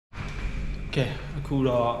ကဲအခု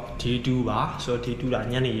တော့ day 2ပါဆိုတော့ day 2ဒါ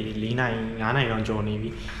ညနေ4နိုင်5နိုင်လောက်ကျော်နေပြီ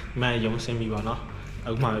ဒီမှာရုံးဆင်းပြီပေါ့နော်အ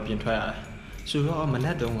ခုမှပဲပြင်ထွက်ရတယ်ဆိုတော့မန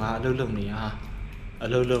က်တုန်းကအလုပ်လုပ်နေရအဲ့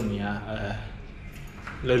ဒါအဲ့ဒါ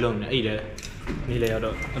နေ့လေရောက်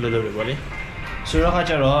တော့အလုပ်လုပ်တယ်ပေါ့လေဆိုတော့ခါ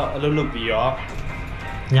ကျတော့အလုပ်လုပ်ပြီးတော့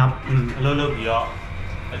ညအလုပ်လုပ်ပြီးတော့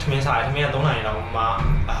ထမင်းစားထမင်းက3နိုင်လောက်မှ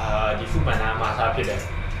ဒီဖူပန်နာမှာစားဖြစ်တယ်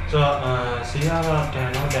ဆိုတော့ဈေးကတော့တ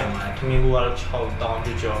န်မှာထမင်းကတော့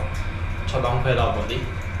6000ကျော်6000ပဲတော့ပေါ့လေ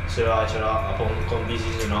ဆိုတော့ကျွန်တော်အပုံကုန်ပြီး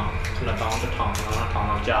စီးဆိုတော့9000 1000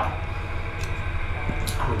လောက်ကြာ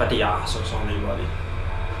ပတ်တရားဆုံးလေးပေါ့လေ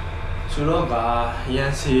ဆိုတော့ကရ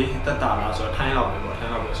န်စီတက်တာလားဆိုတော့ထိုင်းလောက်ပဲပေါ့ထို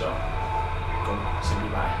င်းလောက်ပဲဆိုတော့ကုန်စင်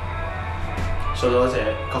ပြီးပါတယ်ဆိုတော့c'est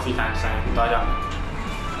coffee time ဆိုင်တော့ကြမယ်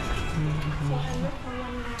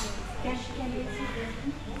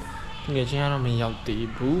ငယ်ချင်းကတော့မရောက်သေး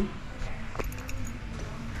ဘူး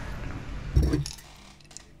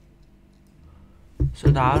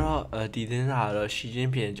ဆိုတော့ဒီသင်းစာကတော့ရှီချ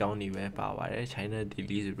င်းပြင်အကြောင်းနေပဲပါပါတယ် China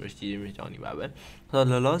Daily ဆိုပြီးရှီချင်းပြင်အကြောင်းနေပါပဲဆိုတော့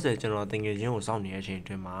လောလောဆယ်ကျွန်တော်တင်ငယ်ချင်းကိုစောင့်နေတဲ့အချိန်အ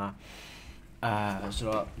တွင်းမှာဆို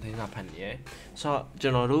တော့သင်းစာဖတ်နေရယ်ဆိုတော့ကျွ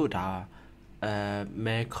န်တော်တို့ဒါ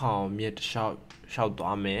မဲခေါင်မြစ်ရှောက်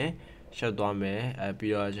သွားမယ်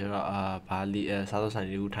ပြီးတော့ကျွန်တော်ဘာလီစားသောက်ဆိုင်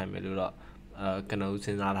လေးခုထိုင်မယ်လို့တော့ကျွန်တော်စ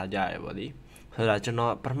ဉ်းစားထားကြရပေါ့လေဆိုတော့ကျွန်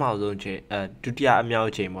တော်ပထမဆုံးချိန်ဒုတိယအမြော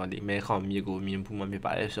က်ချိန်ပေါ့လေမဲခေါင်မြစ်ကိုမြင်ဖူးမှဖြစ်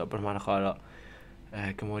ပါတယ်ဆိုတော့ပထမတစ်ခါတော့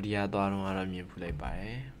ကမ္ဘောဒီးယားသွားတော့ကတော့မြင်ဖူးလိုက်ပါတ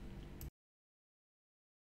ယ်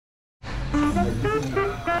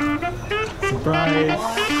Surprise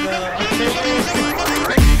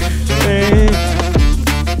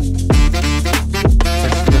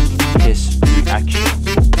His reaction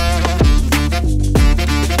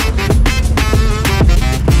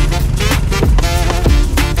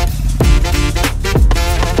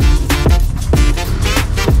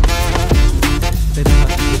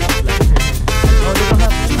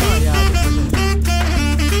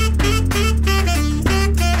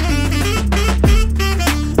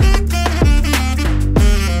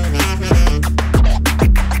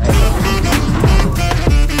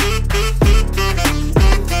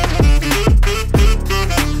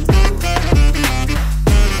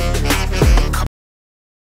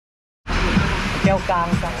Keo cang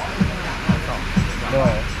sao?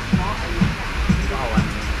 Rồi.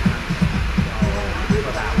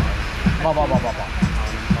 Bỏ.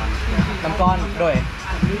 5 con rồi.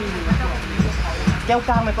 Keo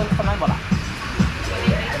cang mấy con nói bỏ lại.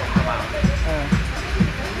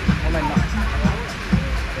 Mình nó.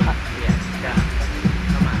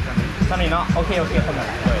 Sao này nó? Ok không là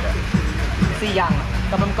lại rồi. Xi yang,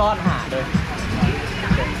 tao 5 con hả rồi.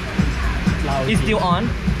 It's still on?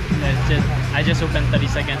 I just opened 30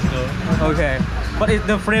 seconds ago. Okay, but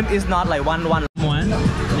the frame is not like one. The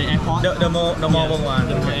airport. The more one.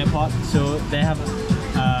 The airport. So they have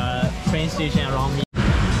a train station around me.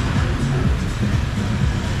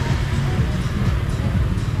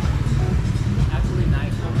 Actually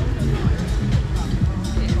nice.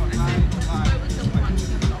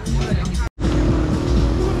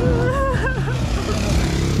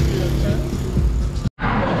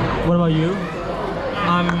 What about you?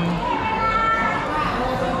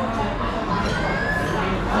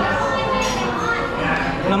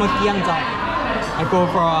 I'm a kiang zao. I go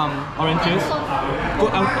for orange juice.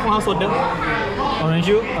 Orange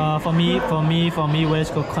juice. For me, where's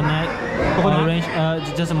coconut? Orange.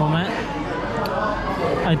 Just a moment.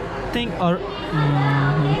 I think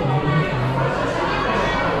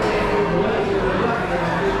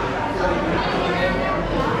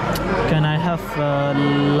Can I have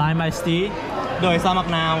lime iced tea? Rồi sao mặc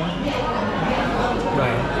nào?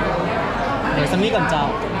 Rồi sao mít còn chào.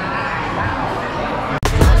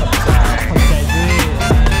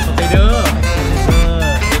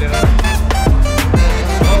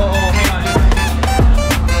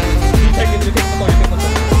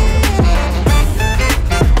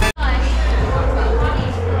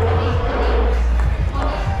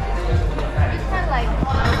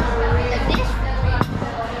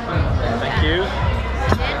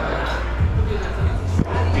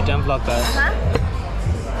 Vlogger.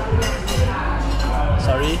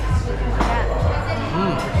 Sorry.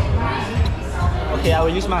 Okay, I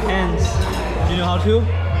will use my hands. Do you know how to?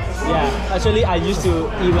 Yeah. Actually, I used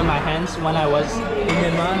to eat with my hands when I was in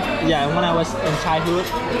Myanmar. Yeah, when I was in childhood.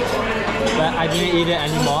 But I didn't eat it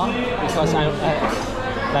anymore because I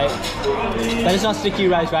like that is not sticky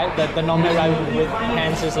rice, right? The normal rice with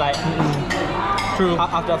hands is like. True.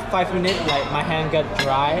 After 5 minutes, like my hand get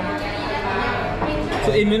dry.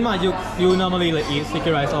 So in Myanmar, you normally like eat sticky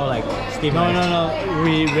rice or like steamed rice? No.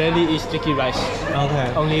 We rarely eat sticky rice. Okay.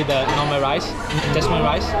 Only the normal rice, jasmine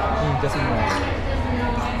rice. Jasmine rice.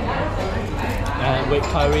 And with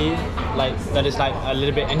curry, like that is like a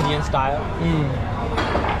little bit Indian style.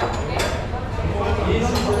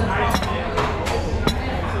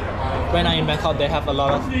 When I'm in Bangkok, they have a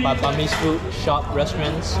lot of Burmese food shop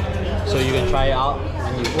restaurants, so you can try it out.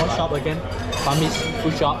 And you What shop again? Burmese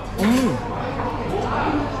food shop.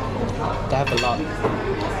 They have a lot.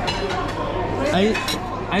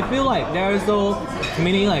 I feel like there are so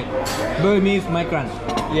many like Burmese migrants.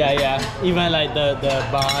 Yeah. Even like the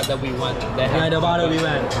bar that we went, they have The bar that we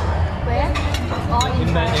went Where? Oh, in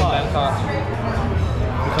in Bangkok. Bangkok.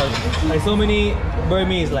 Because like so many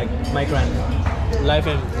Burmese like migrants. Life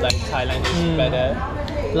in like Thailand is better.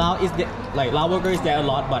 Lao is like Lao workers there a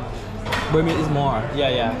lot, but Burmese is more.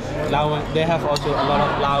 Yeah. Laos, they have also a lot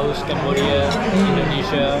of Laos, Cambodia,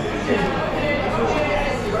 Indonesia.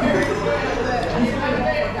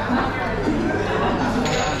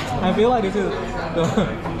 I feel like this is the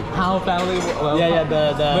how family welcome,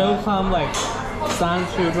 the welcome like son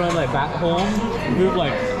children like back home with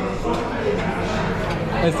like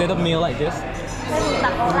a set of meal like this. ไม่รู้ตั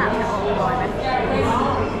กข้าวหลามจะออกบ่อยไหม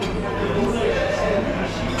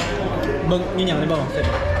Bưng như nhầm lên bông xiết.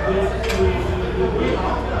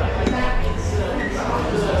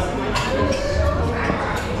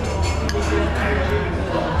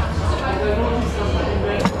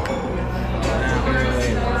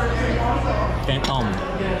 Cái tôm.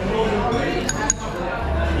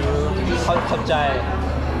 ขอบใจ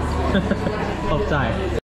ขอบใจ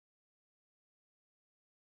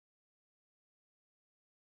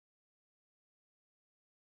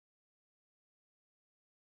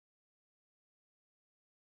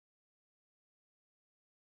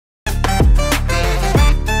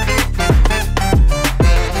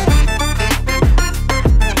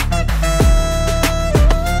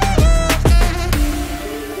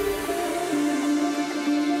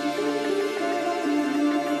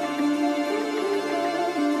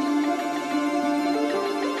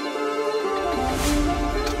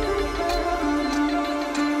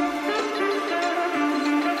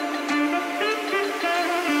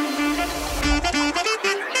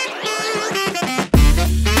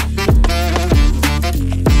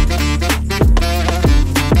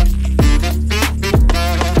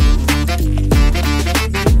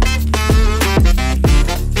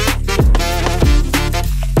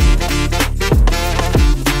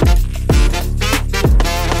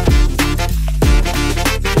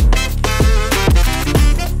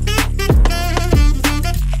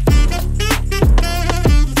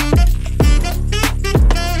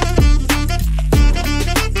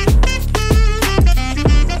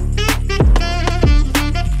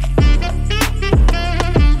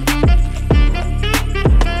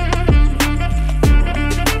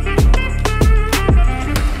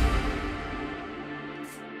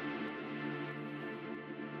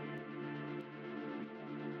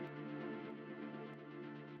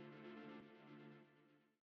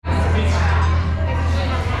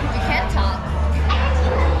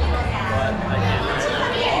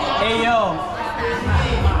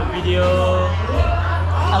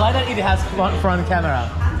It has front camera.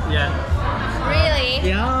 Yeah. Really?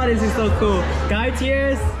 Yeah, this is so cool. Guys,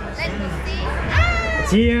 cheers! Let me see. Ah!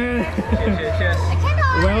 Cheers! Cheers. I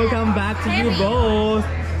cannot. Welcome back to you both.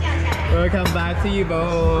 Welcome back to you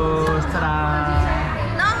both. Ta-da!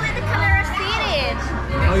 Not let the camera see it.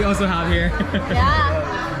 Oh, you also have here. Yeah.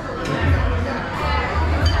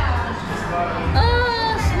 Oh,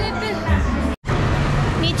 sleeping.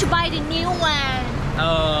 Need to buy the new one.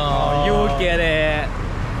 Oh, you get it.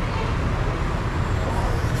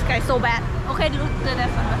 This guy's so bad. Okay, look at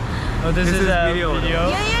that one. Oh, this is a video.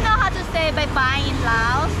 You know how to say bye bye in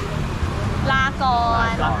Laos? ลาก่อน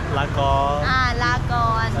ลาก่อน ลาก่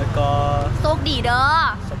อน แล้วก็ โชคดีเด้อ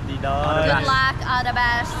สวัสดีเด้อ Good luck, all the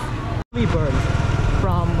best. We burn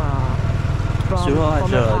from ဆိုတော့ from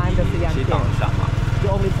ကျ the တော့ time ဒီ the Siam ရှေ့တောင် came. ရှာမှာ The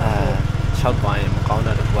only time. 6သွားရင်မကောင်း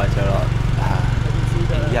တဲ့တစ်ခုကကျတော့အိ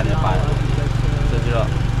န္ဒိယနဲ့ပါတယ်ဆိုတော့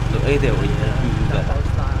လူအဲ့တဲ့ဝင်ပြီးတယ်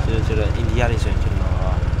ဆိုတော့အိန္ဒိယလေးဆိုရင်ကျွန်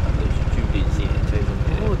တော်ကျူပြီးစီတယ်ချိန်ဆုံးနေ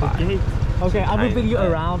တယ်ပါ Okay, I will bring you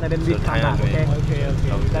around and then we come back. Okay.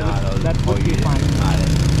 That would be fun.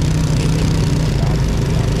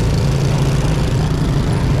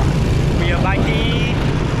 We are biking.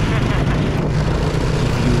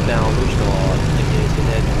 You down which door?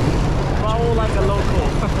 Travel like a local.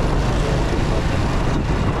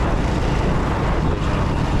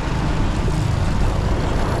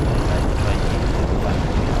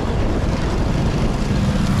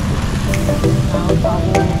 Downtown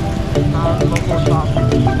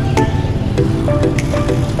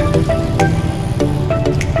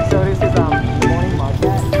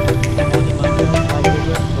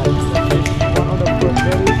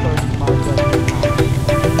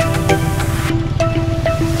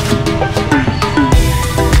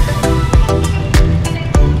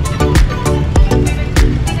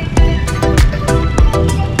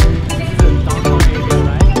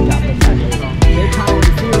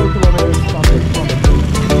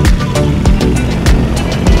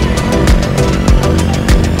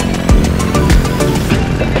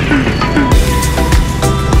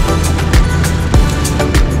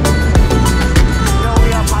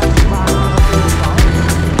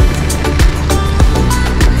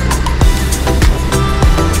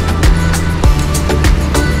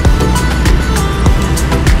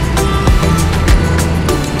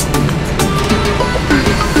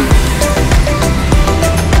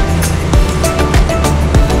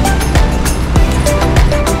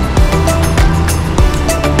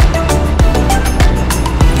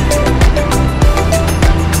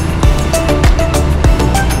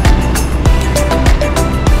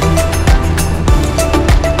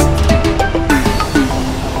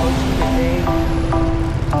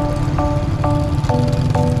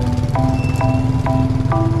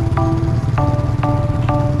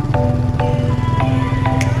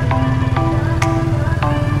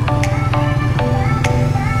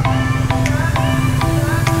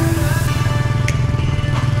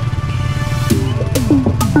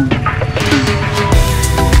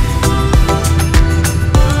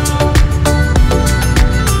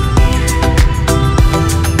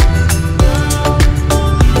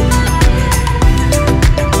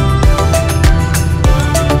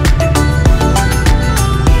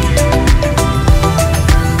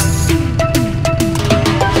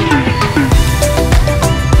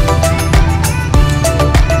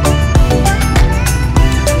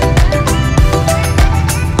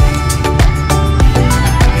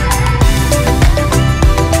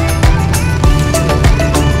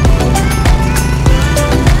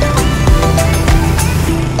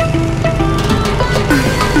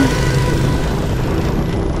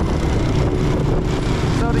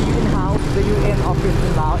the UN office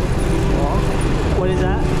in Laos is pretty small. What is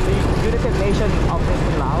that? The United Nations office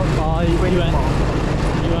in Laos Oh, is pretty UN. small.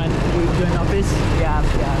 UN office? Yeah,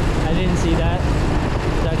 yeah. I didn't see that.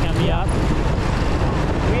 That can be up.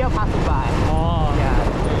 We are passing by. Oh. Yeah.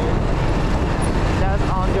 Just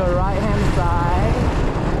on your right hand side.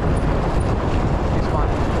 This one.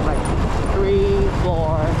 It's like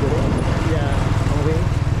 3-floor building. Yeah. Maybe.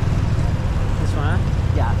 This one?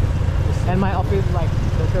 Yeah. And my office is like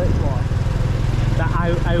the 3rd floor. The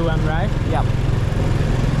I1, right? Yep.